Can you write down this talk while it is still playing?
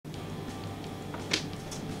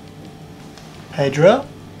Pedro?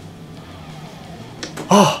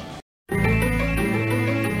 Oh!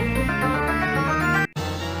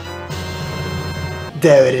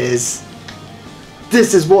 There it is.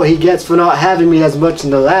 This is what he gets for not having me as much in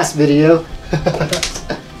the last video.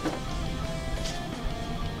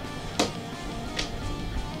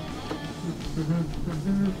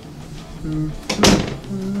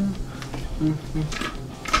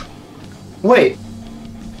 Wait.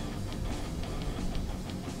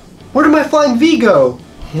 Where did my flying V go?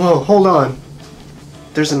 Whoa, hold on.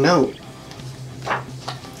 There's a note.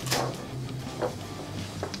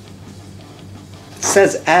 It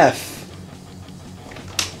says F.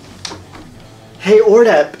 Hey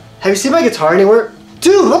Ordep, have you seen my guitar anywhere?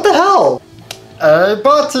 Dude, what the hell? Hey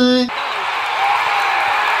buddy.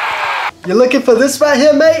 You looking for this right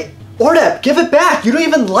here, mate? Ordep, give it back. You don't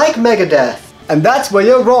even like Megadeth. And that's where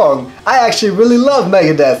you're wrong. I actually really love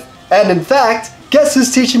Megadeth. And in fact, guess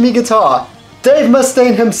who's teaching me guitar? Dave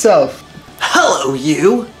Mustaine himself. Hello,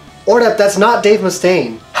 you. Ordep, that's not Dave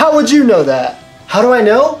Mustaine. How would you know that? How do I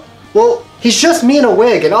know? Well, he's just me in a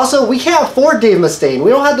wig, and also we can't afford Dave Mustaine.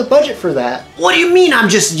 We don't have the budget for that. What do you mean I'm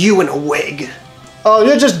just you in a wig? Oh,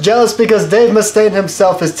 you're just jealous because Dave Mustaine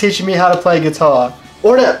himself is teaching me how to play guitar.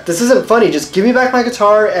 Ordep, this isn't funny. Just give me back my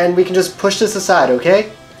guitar and we can just push this aside,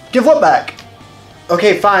 okay? Give what back?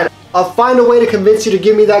 Okay, fine. I'll find a way to convince you to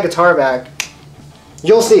give me that guitar back.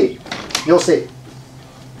 You'll see. You'll see.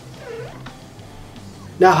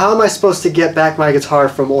 Now, how am I supposed to get back my guitar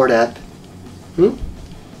from Ordep?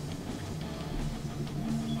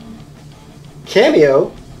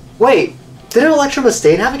 Cameo? Wait, didn't Electra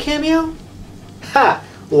Mustaine have a cameo? Ha!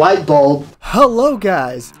 Light bulb. Hello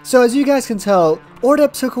guys! So as you guys can tell,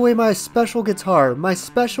 Ordep took away my special guitar, my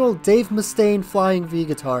special Dave Mustaine Flying V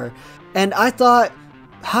guitar. And I thought,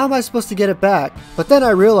 how am I supposed to get it back? But then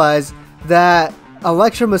I realized that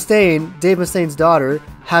Electra Mustaine, Dave Mustaine's daughter,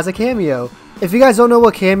 has a Cameo. If you guys don't know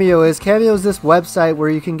what Cameo is this website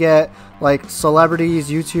where you can get like celebrities,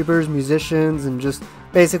 YouTubers, musicians, and just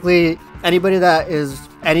basically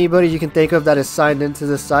anybody you can think of that is signed into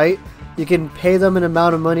the site. You can pay them an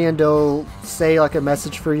amount of money and they'll say like a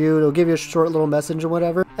message for you. They'll give you a short little message or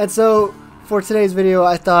whatever. And so for today's video,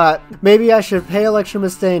 I thought maybe I should pay Electra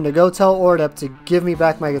Mustaine to go tell Ordep to give me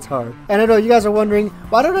back my guitar. And I know you guys are wondering,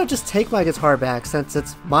 why don't I just take my guitar back since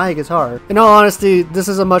it's my guitar? In all honesty, this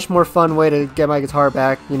is a much more fun way to get my guitar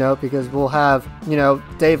back, you know, because we'll have, you know,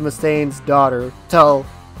 Dave Mustaine's daughter tell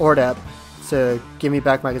Ordep to give me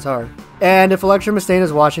back my guitar. And if Electra Mustaine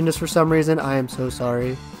is watching this for some reason, I am so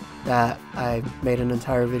sorry that I made an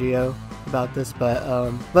entire video about this,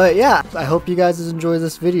 but yeah, I hope you guys enjoy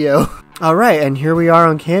this video. Alright, and here we are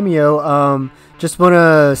on Cameo. Just want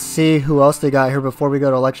to see who else they got here before we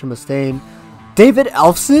go to Electra Mustaine. David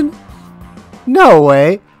Ellefson? No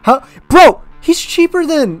way. How? Bro, he's cheaper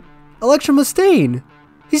than Electra Mustaine.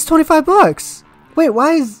 He's 25 bucks. Wait,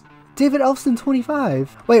 why is David Ellefson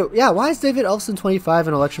 25? Wait, yeah, why is David Ellefson 25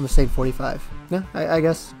 and Electra Mustaine 45? Yeah, I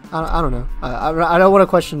guess. I don't know. I don't want to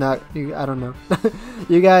question that. I don't know.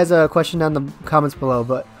 You guys question down in the comments below,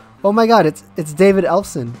 but oh my god, it's David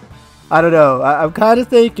Ellefson. I don't know. I'm kind of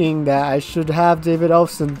thinking that I should have David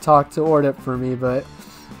Ellefson talk to Ordep for me, but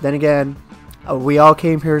then again, we all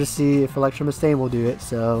came here to see if Electra Mustaine will do it,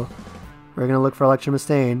 so we're gonna look for Electra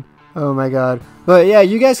Mustaine. Oh my god. But yeah,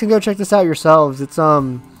 you guys can go check this out yourselves. It's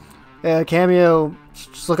Cameo.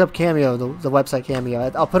 Just look up Cameo, the website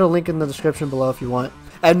Cameo. I'll put a link in the description below if you want.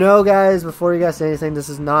 And no, guys, before you guys say anything, this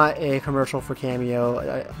is not a commercial for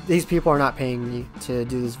Cameo. These people are not paying me to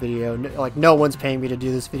do this video. Like, no one's paying me to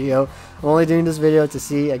do this video. I'm only doing this video to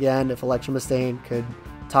see, again, if Electra Mustaine could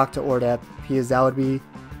talk to Ordep, because that would be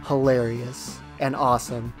hilarious and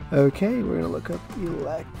awesome. Okay, we're going to look up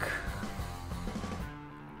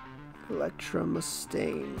Electra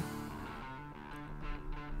Mustaine.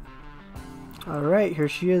 Alright, here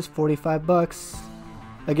she is, 45 bucks.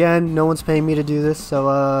 Again, no one's paying me to do this,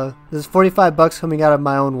 so this is 45 bucks coming out of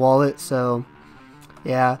my own wallet, so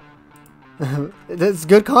yeah. It's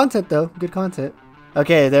good content though, good content.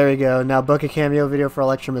 Okay, there we go. Now book a Cameo video for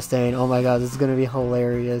Electra Mustaine. Oh my god, this is gonna be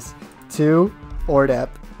hilarious. To Ordep.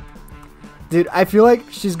 Dude, I feel like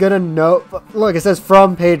she's gonna know. Look, it says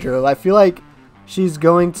from Pedro. I feel like she's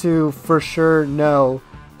going to for sure know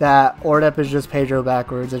that Ordep is just Pedro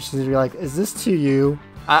backwards, and she's gonna be like, is this to you?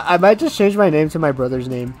 I might just change my name to my brother's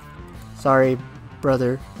name. Sorry,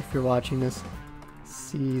 brother, if you're watching this.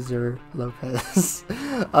 Caesar Lopez.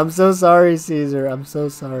 I'm so sorry, Caesar. I'm so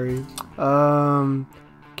sorry.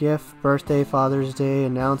 Gift, birthday, Father's Day,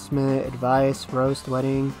 announcement, advice, roast,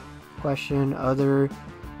 wedding, question, other.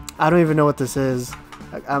 I don't even know what this is.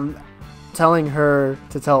 I'm telling her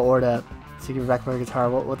to tell Ordep to give back my guitar.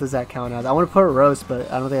 What does that count as? I want to put a roast,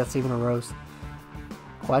 but I don't think that's even a roast.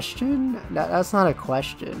 Question? That's not a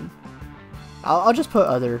question. I'll just put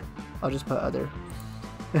other. I'll just put other.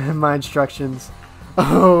 My instructions.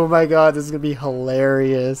 Oh my god, this is gonna be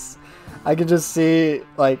hilarious. I can just see,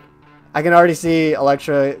 like, I can already see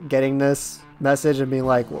Electra getting this message and being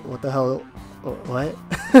like, what the hell? What?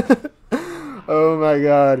 Oh my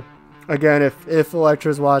god. Again, if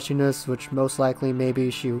Electra's watching this, which most likely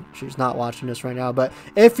maybe she's not watching this right now, but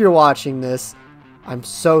if you're watching this, I'm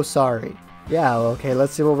so sorry. Yeah, okay,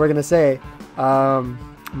 let's see what we're gonna say.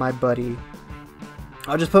 My buddy.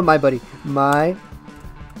 I'll just put my buddy. My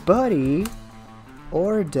buddy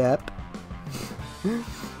Ordep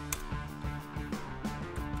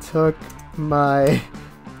took my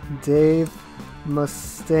Dave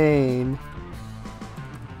Mustaine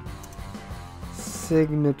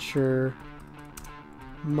signature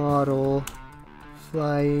model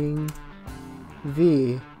Flying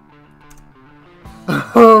V.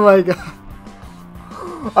 Oh my god.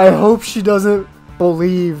 I hope she doesn't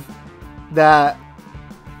believe that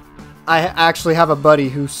I actually have a buddy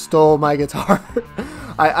who stole my guitar.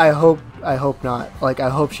 I hope not. Like, I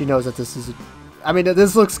hope she knows that this is, I mean,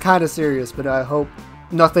 this looks kind of serious, but I hope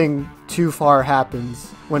nothing too far happens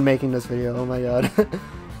when making this video. Oh my god.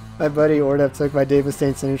 My buddy Ordep took my Dave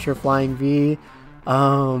Mustaine signature Flying V.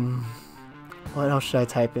 What else should I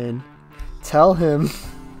type in? Tell him.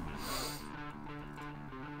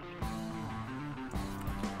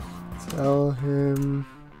 Tell him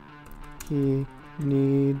he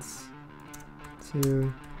needs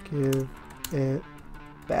to give it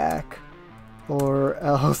back, or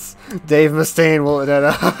else Dave Mustaine will.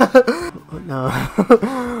 No.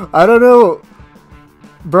 I don't know,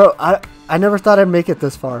 bro. I never thought I'd make it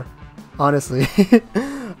this far, honestly.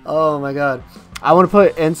 Oh my god. I want to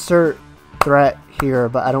put insert threat here,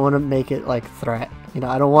 but I don't want to make it like threat. You know,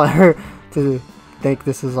 I don't want her to think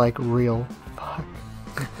this is like real. Fuck.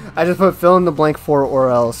 I just put fill in the blank for or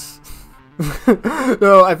else.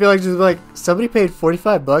 No, I feel like just like somebody paid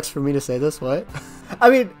 $45 for me to say this. What? I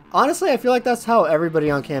mean, honestly, I feel like that's how everybody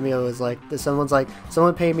on Cameo is like. Someone's like,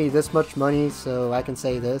 someone paid me this much money so I can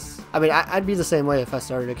say this. I mean, I'd be the same way if I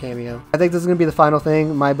started a Cameo. I think this is gonna be the final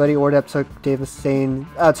thing. My buddy Ordep took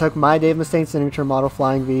took my Dave Mustaine signature model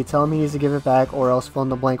Flying V. Tell him he needs to give it back, or else fill in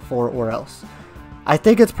the blank for or else. I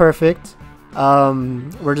think it's perfect.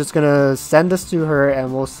 We're just gonna send this to her,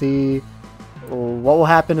 and we'll see what will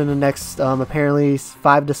happen in the next apparently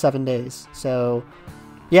 5 to 7 days. So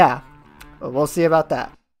yeah, we'll see about that.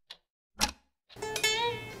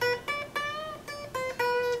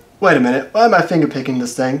 Wait a minute, why am I finger picking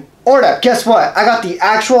this thing? Ordep, guess what? I got the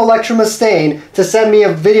actual Electra Mustaine to send me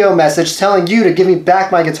a video message telling you to give me back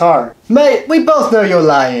my guitar. Mate, we both know you're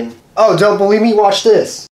lying. Oh, don't believe me? Watch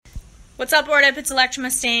this. What's up, Ordep? It's Electra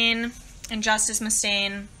Mustaine and Justice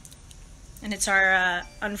Mustaine. And it's our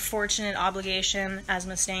unfortunate obligation as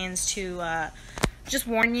Mustaines to just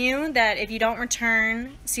warn you that if you don't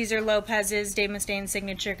return Cesar Lopez's Dave Mustaine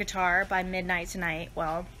signature guitar by midnight tonight,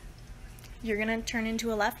 well, you're going to turn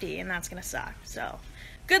into a lefty, and that's going to suck. So,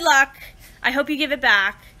 good luck. I hope you give it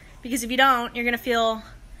back, because if you don't, you're going to feel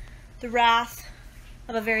the wrath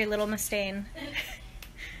of a very little Mustaine.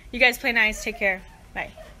 You guys play nice. Take care. Bye.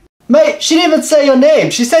 Mate, she didn't even say your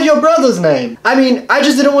name. She said your brother's name. I mean, I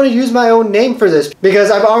just didn't want to use my own name for this because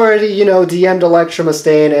I've already, you know, DM'd Electra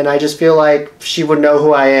Mustaine, and I just feel like she would know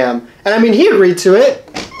who I am. And I mean, he agreed to it.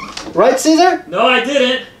 Right, Caesar? No, I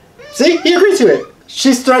didn't. See? He agreed to it.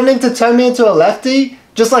 She's threatening to turn me into a lefty,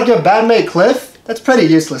 just like your bandmate Cliff? That's pretty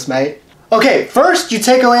useless, mate. Okay, first you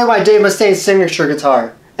take away my Dave Mustaine signature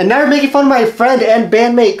guitar. And now you're making fun of my friend and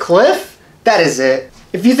bandmate Cliff? That is it.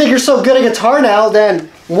 If you think you're so good at guitar now, then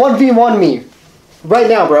 1v1 me. Right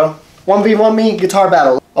now, bro. 1v1 me, guitar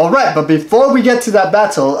battle. Alright, but before we get to that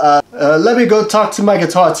battle, let me go talk to my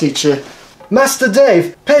guitar teacher. Master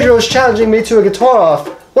Dave, Pedro is challenging me to a guitar off.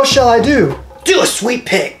 What shall I do? Do a sweep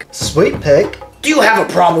pick. Sweep pick? Do you have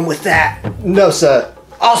a problem with that? No, sir.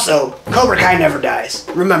 Also, Cobra Kai never dies.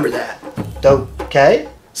 Remember that. Okay.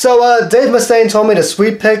 So, Dave Mustaine told me to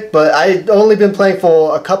sweep pick, but I'd only been playing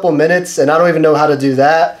for a couple minutes, and I don't even know how to do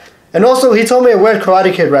that. And also, he told me a weird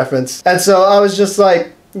Karate Kid reference. And so I was just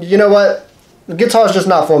like, you know what? The guitar's just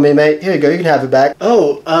not for me, mate. Here you go, you can have it back.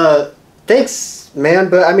 Oh, thanks, man,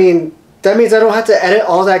 but I mean, that means I don't have to edit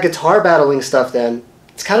all that guitar battling stuff then.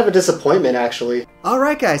 It's kind of a disappointment, actually.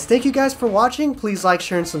 Alright guys, thank you guys for watching. Please like,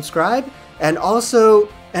 share, and subscribe. And also,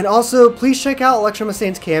 please check out Electra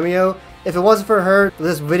Mustaine's Cameo. If it wasn't for her,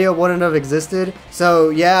 this video wouldn't have existed.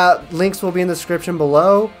 So yeah, links will be in the description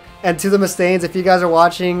below. And to the Mustaines, if you guys are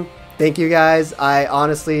watching, thank you guys. I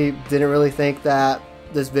honestly didn't really think that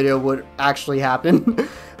this video would actually happen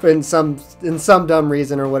in some dumb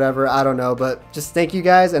reason or whatever. I don't know, but just thank you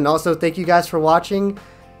guys, and also thank you guys for watching.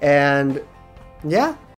 And yeah.